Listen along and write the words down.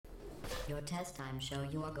Your test times show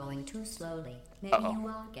you are going too slowly. Maybe you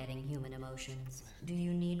are getting human emotions. Do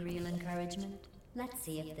you need real encouragement? Let's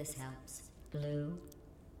see if this helps. Blue,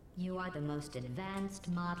 you are the most advanced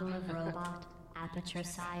model of robot Aperture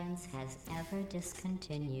Science has ever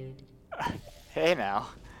discontinued. Hey now.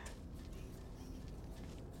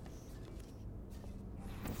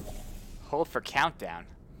 Hold for countdown.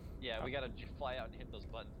 Yeah, we gotta fly out and hit those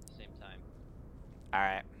buttons at the same time.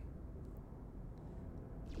 Alright.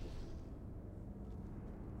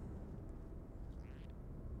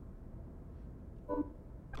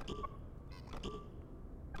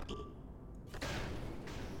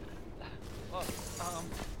 Oh,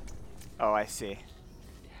 Oh, I see.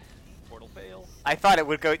 portal fail. I thought it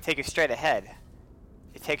would go take you straight ahead.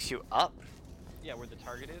 It takes you up? Yeah, where the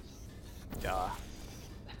target is. Duh.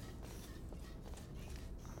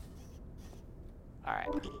 Alright.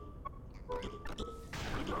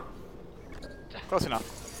 Close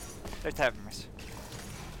enough. There's timers.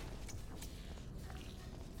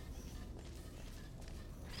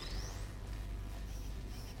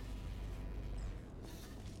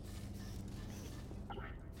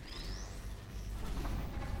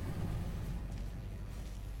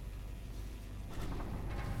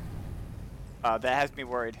 That has me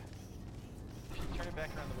worried. We should turn it back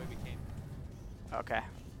around the way we came. Okay.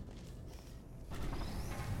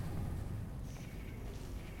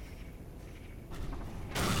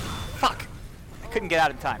 Fuck! I couldn't get out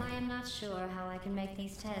in time. I am not sure how I can make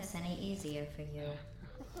these tests any easier for you.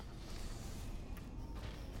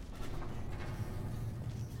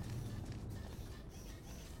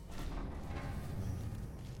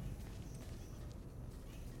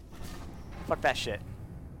 Fuck that shit.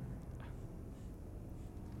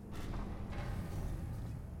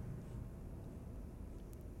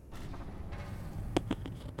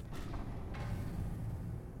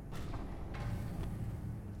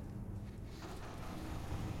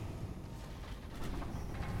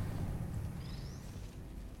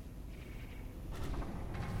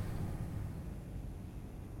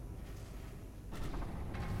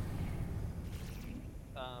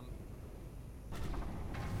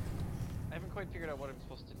 I haven't quite figured out what I'm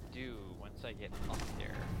supposed to do once I get up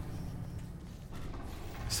there.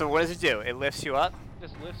 So what does it do? It lifts you up? It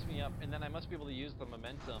just lifts me up, and then I must be able to use the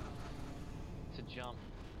momentum to jump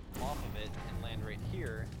off of it and land right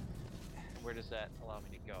here. Where does that allow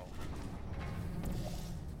me to go?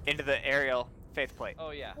 Into the aerial faith plate.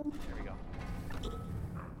 Oh yeah, there we go.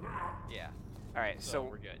 Yeah. Alright, so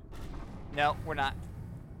we're good. no, we're not.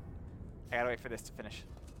 I gotta wait for this to finish.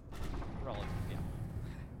 We're all yeah.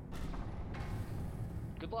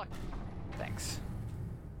 Good luck. Thanks.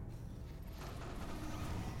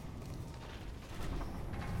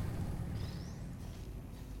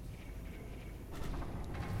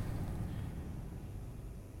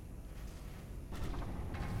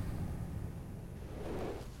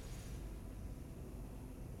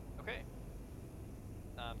 Okay.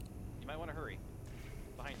 You might want to hurry.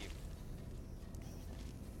 Behind you.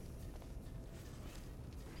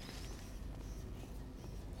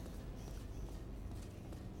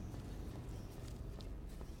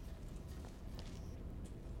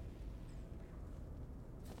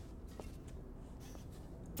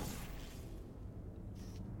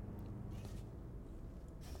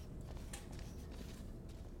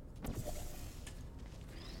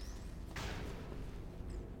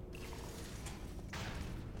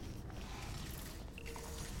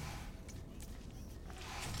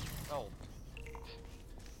 Oh.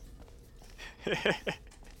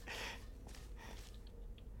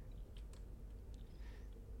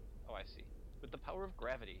 Oh, I see. With the power of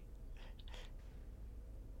gravity.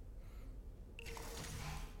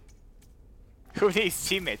 Who are these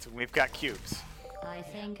teammates when we've got cubes? I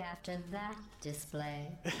think after that display,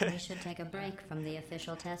 we should take a break from the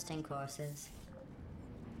official testing courses.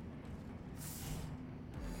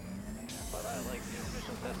 But I like the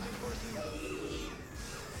official testing courses.